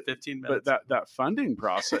 But 15 minutes. But that funding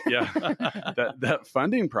process, that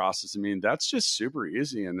funding process. I mean, that's just super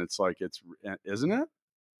easy, and it's like isn't it?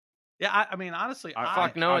 Yeah, I mean, honestly,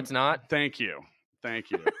 it's not. Thank you.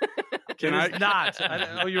 It's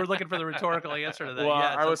not. You were looking for the rhetorical answer to that. Well,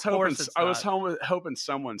 yes, I was hoping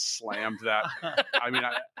someone slammed that. I mean,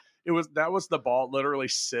 that was the ball literally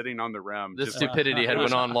sitting on the rim. The stupidity had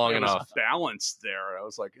went on long enough. Balanced there. I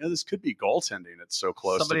was like, this could be goaltending. It's so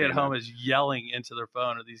close. Somebody at home is yelling into their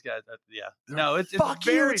phone, or these guys. No, it's fuck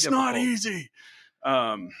very you. It's difficult. not easy.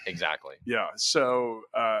 Exactly. Yeah. So,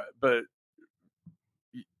 but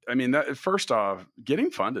I mean, first off, getting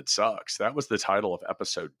funded sucks. That was the title of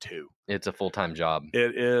episode 2. It's a full-time job.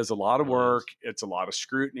 It is a lot of work. It's a lot of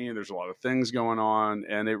scrutiny. There's a lot of things going on,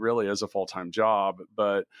 and it really is a full-time job.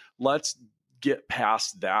 But let's get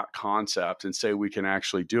past that concept and say we can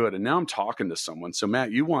actually do it. And now I'm talking to someone. So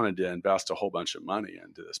Matt, you wanted to invest a whole bunch of money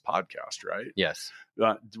into this podcast, right? Yes.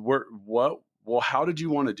 How did you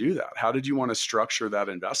want to do that? How did you want to structure that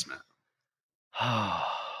investment?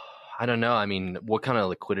 I don't know. I mean, what kind of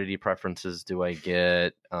liquidity preferences do I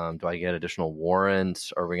get? Do I get additional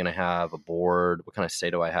warrants? Are we going to have a board? What kind of say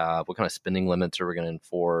do I have? What kind of spending limits are we going to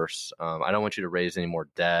enforce? I don't want you to raise any more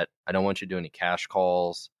debt. I don't want you to do any cash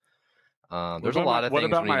calls. There's a lot of things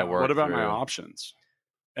we need to work What about through. my options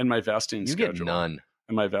and my vesting schedule? You get none.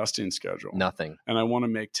 And my vesting schedule. Nothing. And I want to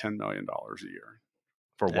make $10 million a year.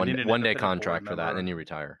 For one day contract for that, and then you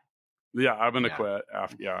retire. Yeah, I'm going to quit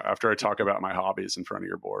after I talk about my hobbies in front of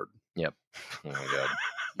your board. Yep. Oh my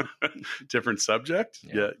God. Different subject.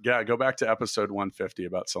 Yeah. Go back to episode 150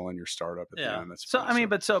 about selling your startup at the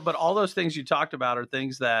end. But all those things you talked about are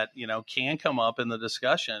things that, can come up in the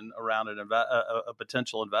discussion around a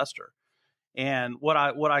potential investor. And what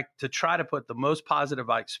I to try to put the most positive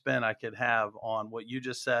spin I could have on what you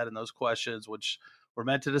just said and those questions, which were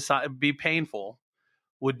meant to be painful,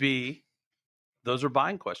 would be, those are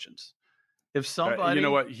buying questions. If somebody, you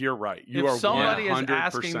know what, you're right. If somebody is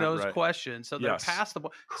asking those questions, so they're past the.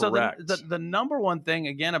 Correct. So the number one thing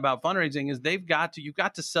again about fundraising is you've got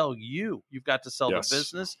to sell you. You've got to sell the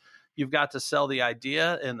business. You've got to sell the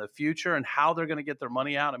idea and the future and how they're going to get their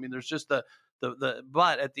money out. I mean, there's just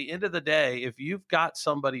but at the end of the day, if you've got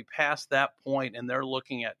somebody past that point and they're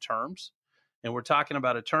looking at terms, and we're talking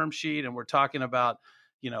about a term sheet and we're talking about,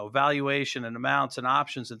 valuation and amounts and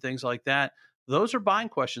options and things like that. Those are buying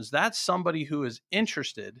questions. That's somebody who is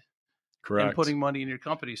interested Correct. and putting money in your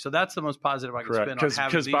company. So that's the most positive I can spin on having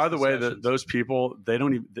Because these by the way, discussions. those people, they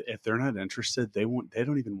don't even, if they're not interested, they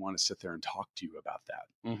don't even want to sit there and talk to you about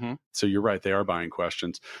that. Mm-hmm. So you're right. They are buying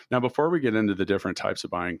questions. Now, before we get into the different types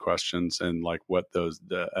of buying questions and like what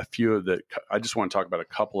a few of the, I just want to talk about a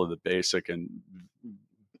couple of the basic and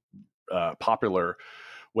popular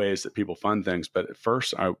ways that people fund things. But at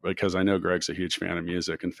first, because I know Greg's a huge fan of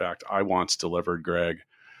music. In fact, I once delivered Greg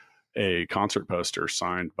a concert poster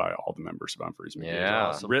signed by all the members of Humphreys McGee. Yeah.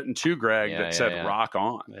 Awesome. Written to Greg that said rock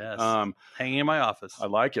on. Yes. Hanging in my office. I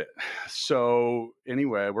like it. So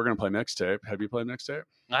anyway, we're going to play mixtape. Have you played mixtape?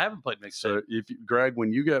 I haven't played mixtape. So Greg,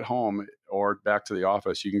 when you get home or back to the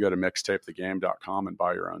office, you can go to mixtapethegame.com and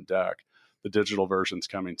buy your own deck. The digital version's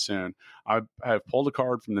coming soon. I have pulled a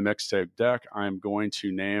card from the mixtape deck. I'm going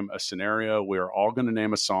to name a scenario. We are all going to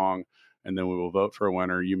name a song, and then we will vote for a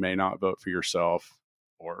winner. You may not vote for yourself.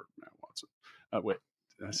 Or Watson. Wait,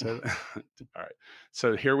 did I say that? All right.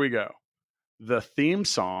 So here we go. The theme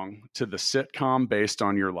song to the sitcom based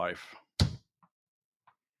on your life.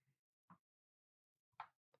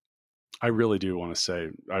 I really do want to say,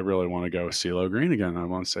 I really want to go with CeeLo Green again. I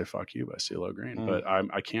want to say "Fuck You" by CeeLo Green, but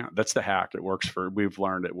I can't. That's the hack. It works we've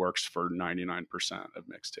learned it works for 99% of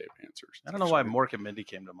mixtape answers. I don't know why Mork and Mindy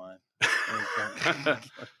came to mind.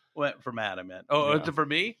 Went for Matt, I meant. Oh, yeah. For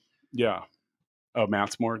me? Yeah. Oh,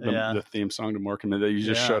 Matt's Mork, the theme song to Mork and Mindy. You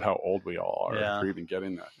just showed how old we all are for even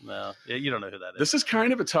getting that. No, you don't know who that is. This is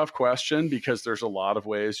kind of a tough question because there's a lot of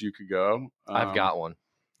ways you could go. I've got one.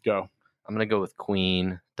 Go. I'm going to go with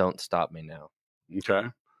Queen. Don't Stop Me Now. Okay.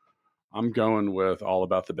 I'm going with All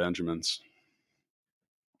About the Benjamins.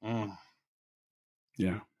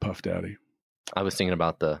 Yeah. Puff Daddy. I was thinking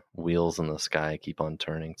about the Wheels in the Sky Keep on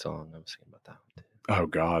Turning song. I was thinking about that one too. Oh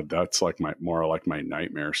God, that's like more like my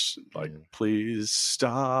nightmares. Like, please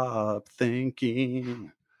stop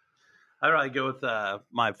thinking. I'd probably go with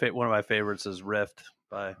one of my favorites is Rift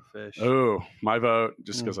by Fish. Oh, my vote,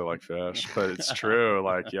 just because I like Fish, but it's true.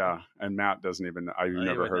 Like, yeah, and Matt doesn't even. I've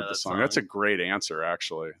never heard the song. That's a great answer,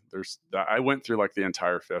 actually. I went through like the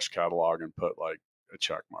entire Fish catalog and put like a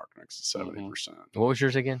check mark next to 70%. What was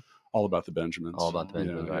yours again? All About the Benjamins. All About the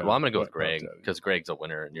Benjamins. Yeah, right. Well, I'm going to go with Greg because Greg's a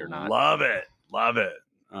winner and you're not. Love it.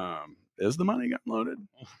 Is the money got loaded?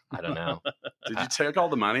 I don't know. Did you take all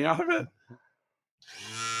the money out of it?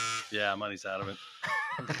 Yeah, money's out of it.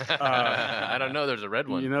 I don't know. There's a red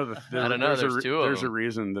one. You know, I don't know. There's two of them. There's a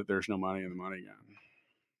reason that there's no money in the money gun.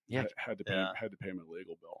 Yeah, had to pay my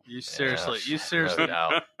legal bill. You seriously,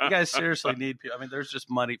 no you guys seriously need people. I mean, there's just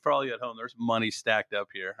money for all you at home. There's money stacked up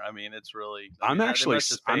here. I mean, it's really. I'm actually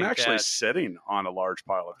sitting on a large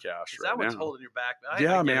pile of cash right now. Is that what's holding your back?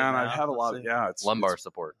 Yeah, man, I've had a lot of it's lumbar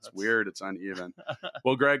support. It's weird. It's uneven.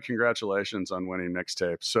 Well, Greg, congratulations on winning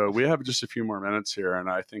mixtape. So we have just a few more minutes here, and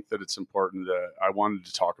I think that it's important that I wanted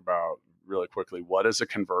to talk about really quickly what is a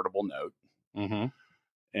convertible note. Mm-hmm.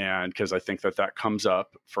 And because I think that comes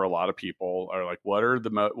up for a lot of people, are like, what are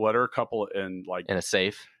a couple in a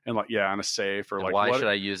safe, and in a safe, or and like why should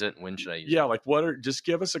I use it? When should I use it? Yeah, like just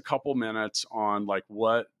give us a couple minutes on like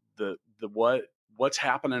what what's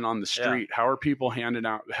happening on the street. Yeah. How are people handing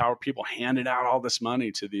out all this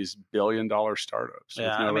money to these billion-dollar startups with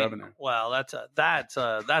no revenue? Well, that's a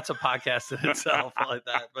podcast in itself like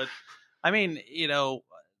that. But I mean,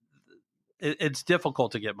 it's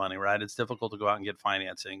difficult to get money, right? It's difficult to go out and get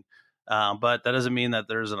financing. But that doesn't mean that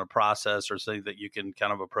there isn't a process or something that you can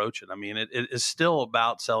kind of approach it. I mean, it is still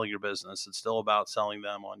about selling your business. It's still about selling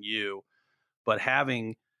them on you, but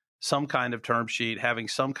having some kind of term sheet, having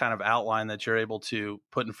some kind of outline that you're able to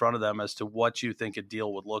put in front of them as to what you think a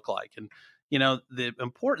deal would look like. And, the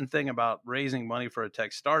important thing about raising money for a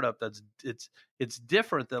tech startup, it's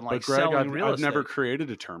different than like selling real estate. I've never created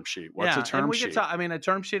a term sheet. What's a term sheet? A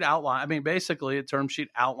term sheet outline. Basically a term sheet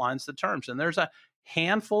outlines the terms, and there's a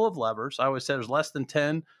handful of levers. I always say there's less than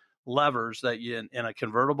 10 levers that you in a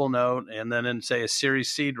convertible note, and then in say a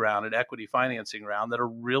series seed round, an equity financing round, that are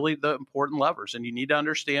really the important levers. And you need to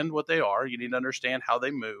understand what they are. You need to understand how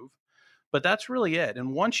they move, but that's really it.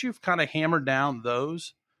 And once you've kind of hammered down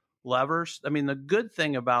those levers, I mean, the good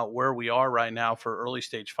thing about where we are right now for early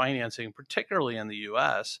stage financing, particularly in the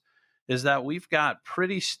US, is that we've got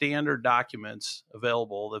pretty standard documents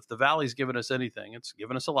available. If the Valley's given us anything, it's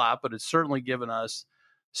given us a lot, but it's certainly given us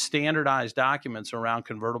standardized documents around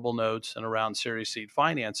convertible notes and around Series Seed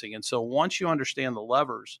financing. And so once you understand the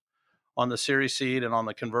levers on the Series Seed and on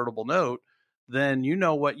the convertible note, then you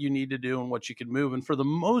know what you need to do and what you can move. And for the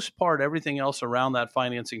most part, everything else around that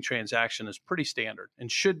financing transaction is pretty standard and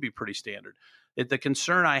should be pretty standard. The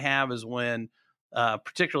concern I have is when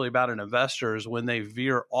particularly about an investor, is when they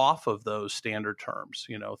veer off of those standard terms.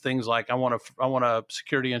 Things like I want a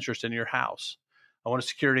security interest in your house. I want a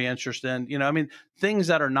security interest in, things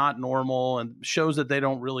that are not normal and shows that they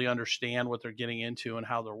don't really understand what they're getting into and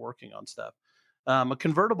how they're working on stuff. A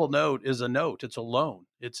convertible note is a note. It's a loan.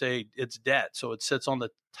 It's debt. So it sits on the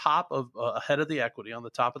top of ahead of the equity on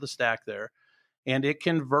the top of the stack there, and it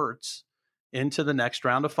converts into the next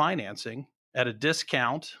round of financing at a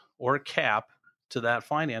discount or a cap to that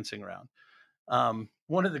financing round.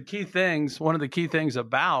 One of the key things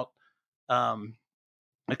about a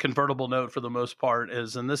convertible note, for the most part,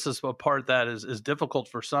 is, and this is a part that is difficult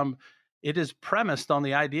for some, it is premised on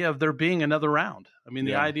the idea of there being another round. I mean,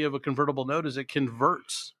 the idea of a convertible note is it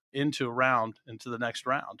converts into the next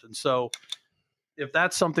round. And so if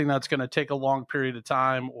that's something that's going to take a long period of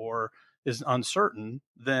time or is uncertain,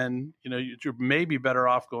 then, you're maybe better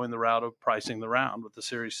off going the route of pricing the round with the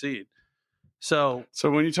Series Seed. So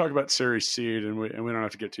when you talk about Series Seed, and we don't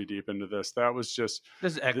have to get too deep into this, that was just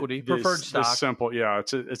this is equity, preferred stock. Simple,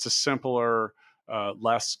 it's a simpler,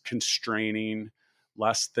 less constraining,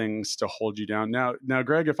 less things to hold you down. Now,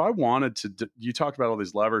 Greg, if I wanted to, you talked about all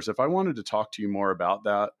these levers. If I wanted to talk to you more about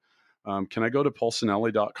that, can I go to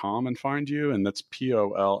polsinelli.com and find you? And that's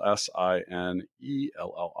POLSINELLI,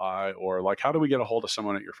 or like, how do we get a hold of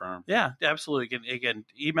someone at your firm? Yeah, absolutely. You can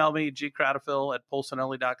email me,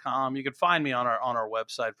 gcradafil@polsinelli.com. You can find me on our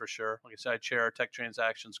website for sure. Like I said, I chair our tech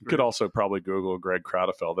transactions group. You could also probably Google Greg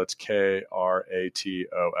Cradafil. That's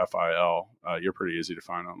KRATOFIL. You're pretty easy to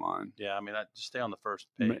find online. Yeah, I mean, I just stay on the first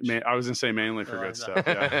page. I was going to say mainly for good stuff.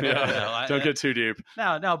 Yeah. Don't get too deep.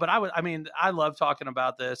 No, but I love talking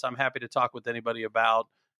about this. I'm happy to talk with anybody about,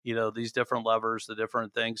 these different levers, the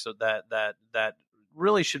different things, so that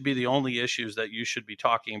really should be the only issues that you should be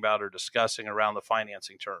talking about or discussing around the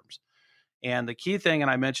financing terms. And the key thing, and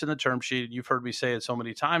I mentioned the term sheet, and you've heard me say it so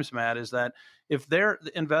many times, Matt, is that if the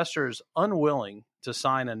investor is unwilling to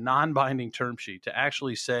sign a non-binding term sheet, to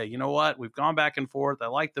actually say, you know what, we've gone back and forth, I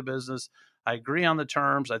like the business, I agree on the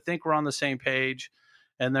terms, I think we're on the same page,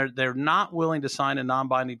 and they're not willing to sign a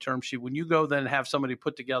non-binding term sheet, when you go then have somebody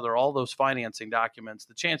put together all those financing documents,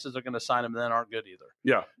 the chances they're going to sign them then aren't good either.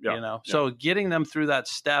 Yeah. So getting them through that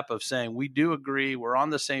step of saying, we do agree, we're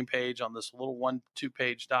on the same page on this little 1-2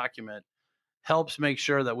 page document, helps make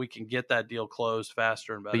sure that we can get that deal closed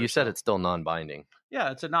faster and better. But you said it's still non-binding.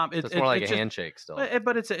 Yeah, it's a non. It's more like a handshake still.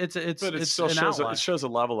 But it still shows a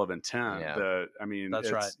level of intent. Yeah. That, I mean,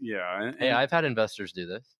 that's right. Yeah. Hey, I've had investors do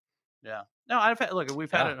this. Yeah. No,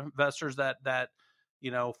 we've had investors that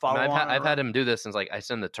follow. I've had them do this, and it's like I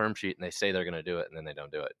send the term sheet, and they say they're going to do it, and then they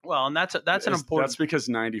don't do it. Well, and that's an important. That's because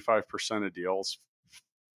 95% of deals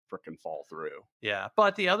freaking fall through. Yeah,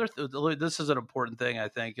 but the other this is an important thing, I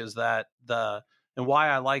think, is that and why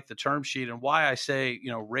I like the term sheet and why I say,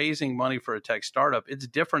 raising money for a tech startup, it's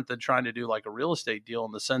different than trying to do like a real estate deal,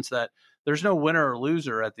 in the sense that there's no winner or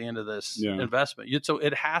loser at the end of this investment. So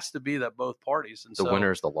it has to be that both parties. And the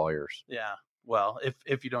winner is the lawyers. Yeah. Well,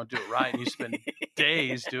 if you don't do it right, and you spend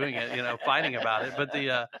days doing it, fighting about it. But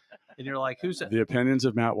and you're like, who's it? The opinions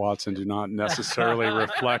of Matt Watson do not necessarily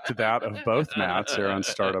reflect that of both Matts here on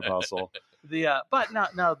Startup Hustle.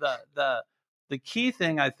 The key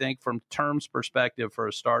thing, I think, from terms perspective for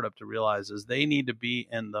a startup to realize is they need to be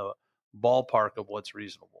in the ballpark of what's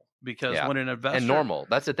reasonable. Because when an investor and normal,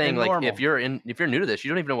 that's the thing. Like normal. if you're new to this, you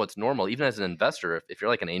don't even know what's normal. Even as an investor, if you're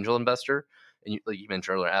like an angel investor, and like you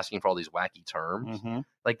mentioned earlier, asking for all these wacky terms,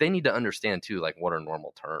 like they need to understand too, like what are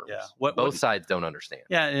normal terms. Yeah, both sides don't understand.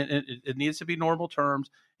 Yeah, it needs to be normal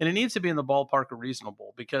terms, and it needs to be in the ballpark of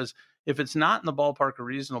reasonable. Because if it's not in the ballpark of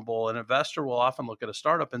reasonable, an investor will often look at a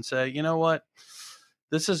startup and say, you know what,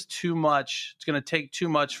 this is too much. It's going to take too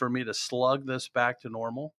much for me to slug this back to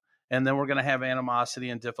normal. And then we're going to have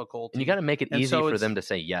animosity and difficulty. And you got to make it easy for them to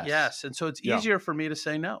say yes. Yes, and so it's easier for me to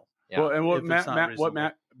say no. Yeah. Well, and what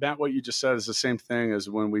what you just said is the same thing as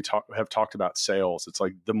when we have talked about sales. It's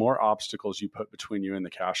like the more obstacles you put between you and the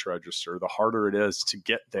cash register, the harder it is to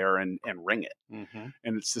get there and ring it. Mm-hmm.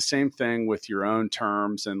 And it's the same thing with your own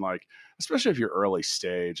terms, and like, especially if you're early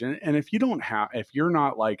stage. And if you're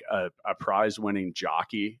not like a prize winning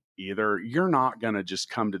jockey either, you're not going to just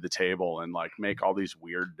come to the table and like make all these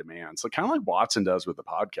weird demands, like kind of like Watson does with the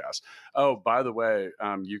podcast. Oh, by the way,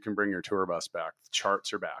 you can bring your tour bus back. The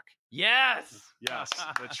charts are back. Yes,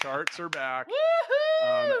 the charts are back.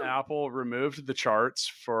 Apple removed the charts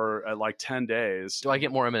for like 10 days. Do I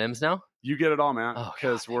get more M&Ms now? You get it all, man,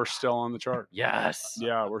 because we're still on the chart. Yes.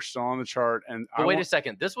 Yeah, we're still on the chart. And but wait a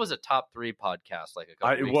second. This was a top 3 podcast like a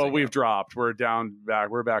couple weeks ago. We've dropped. We're down back.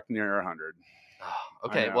 We're back near 100.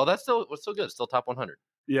 Okay. Well, that's still good. Still top 100.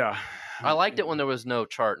 Yeah. I liked it when there was no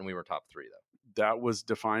chart and we were top 3 though. That was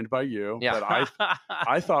defined by you. Yeah. But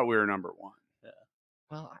I thought we were number 1. Yeah.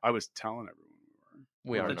 Well, I was telling everyone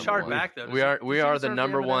we are the number chart 1. back though. We are the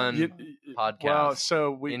number 1 podcast. Well,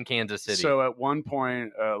 so in Kansas City. So at one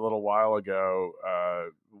point a little while ago,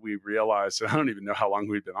 we realized, I don't even know how long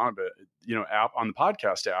we'd been on, but app on the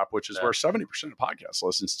podcast app, which is where 70% of podcasts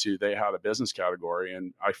listens to, they had a business category,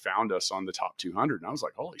 and I found us on the top 200, and I was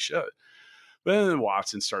like, holy shit. But then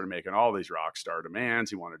Watson started making all these rock star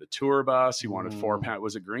demands. He wanted a tour bus. He wanted 4-pound.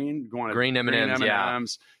 Was it green? Green M&Ms, yeah.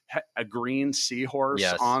 A green seahorse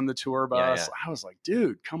Yes. on the tour bus. Yeah. I was like,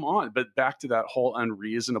 dude, come on. But back to that whole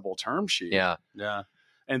unreasonable term sheet. Yeah.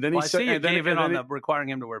 And then Well, he I said, see you and then, gave in and on then the requiring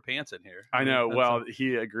him to wear pants in here. I know. That's Well,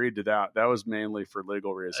 he agreed to that. That was mainly for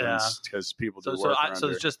legal reasons because people do work around so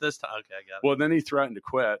here. it's just this time. Okay, I got it. Well, then he threatened to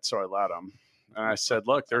quit, so I let him. And I said,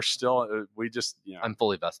 look, there's still, we just, I'm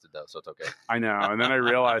fully vested though, so it's okay. I know. And then I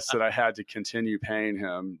realized that I had to continue paying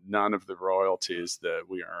him none of the royalties that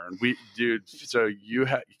we earn. So you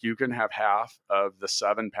can have half of the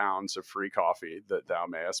 7 pounds of free coffee that thou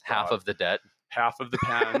mayest buy. Half of the debt. Half of the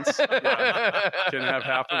pens. Can have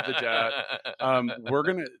half of the debt.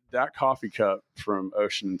 That coffee cup from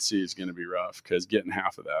Ocean and Sea is gonna be rough because getting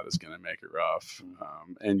half of that is gonna make it rough.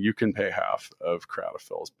 And you can pay half of Crowd of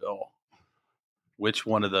Phil's bill. Which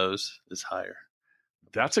one of those is higher?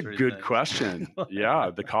 That's a good question.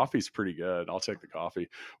 Yeah, the coffee's pretty good. I'll take the coffee.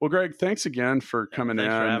 Well, Greg, thanks again for coming in.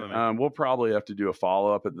 For having me. We'll probably have to do a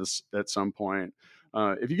follow-up at some point.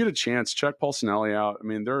 If you get a chance, check Polsinelli out. I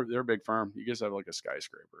mean, they're a big firm. You guys have like a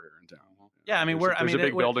skyscraper here in town. Yeah, I mean, there's a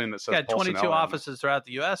big building that says got 22 Polsinelli offices throughout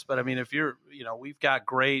the U.S. But I mean, if you're, we've got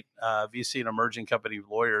great VC and emerging company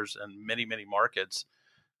lawyers in many, many markets.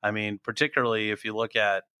 I mean, particularly if you look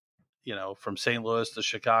at, from St. Louis to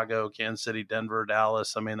Chicago, Kansas City, Denver,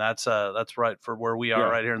 Dallas. I mean, that's right for where we are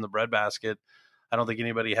right here in the breadbasket. I don't think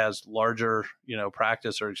anybody has larger,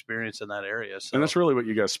 practice or experience in that area. So. And that's really what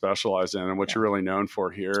you guys specialize in and what you're really known for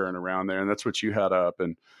here and around there. And that's what you had up.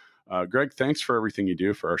 And Greg, thanks for everything you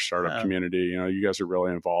do for our startup community. You guys are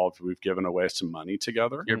really involved. We've given away some money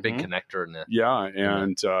together. You're a big connector in that. Yeah.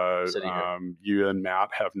 And you and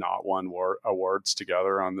Matt have not won awards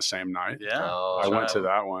together on the same night. Yeah. I went to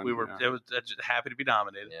that one. We were just happy to be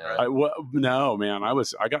nominated. Yeah. Right? No, man, I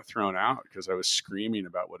got thrown out because I was screaming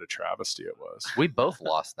about what a travesty it was. We both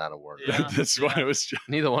lost that award. Yeah. That's why it was.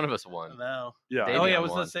 Neither one of us won. No. Yeah. Davion it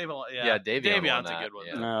was won. the same. Yeah, Davion's a good one.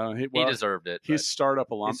 Yeah. No, He deserved it. He's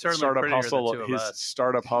startup alum. Startup Hustle. He's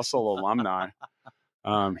Startup Hustle alumni.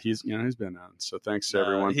 He's been on. So thanks to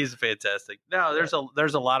everyone. He's fantastic. No,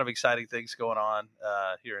 there's a lot of exciting things going on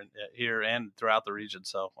here and throughout the region.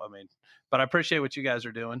 So but I appreciate what you guys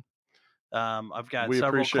are doing. I've got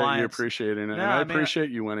several clients. You appreciating it, and I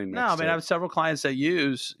appreciate you winning. I have several clients that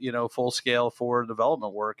use Full Scale for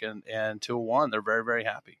development work, and 201, they're very, very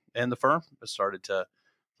happy, and the firm has started to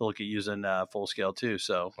look at using Full Scale too.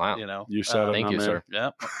 So wow. You said it. Thank you, sir. Yeah.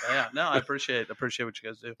 No, I appreciate what you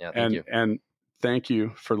guys do. Yeah, thank you. And thank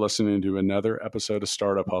you for listening to another episode of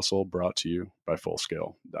Startup Hustle brought to you by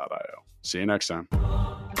Fullscale.io. See you next time.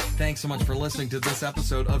 Thanks so much for listening to this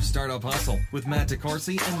episode of Startup Hustle with Matt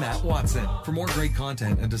DeCoursey and Matt Watson. For more great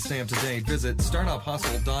content and to stay up to date, visit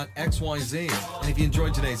startuphustle.xyz. And if you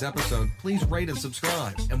enjoyed today's episode, please rate and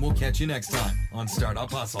subscribe, and we'll catch you next time on Startup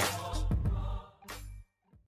Hustle.